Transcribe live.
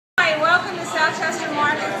welcome to Southchester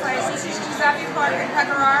Marketplace. This is Giuseppe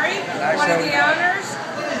Pecorari, one of the owners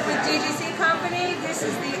with DGC Company. This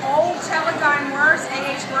is the old Teledyne Works,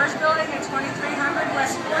 A.H. Works building at 2300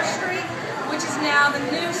 West 4th Street, which is now the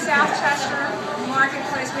new Southchester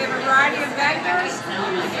Marketplace. We have a variety of vendors,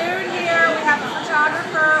 food here, we have a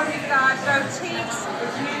photographer, we've got boutiques,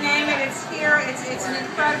 you name it, it's here. It's an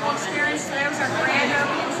incredible experience. Today was our grand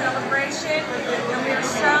opening celebration, and we are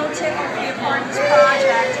so tickled to be a part of this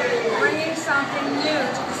project, bringing something new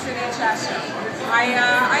to the city of Chester.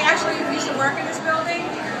 I actually used to work in this building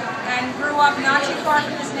and grew up not too far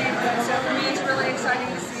from this neighborhood, so for me it's really exciting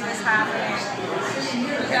to see this happening.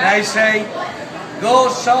 And I say, go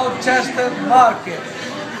Southchester Market,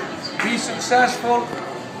 be successful,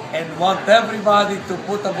 and want everybody to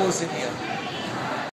put a booth in here.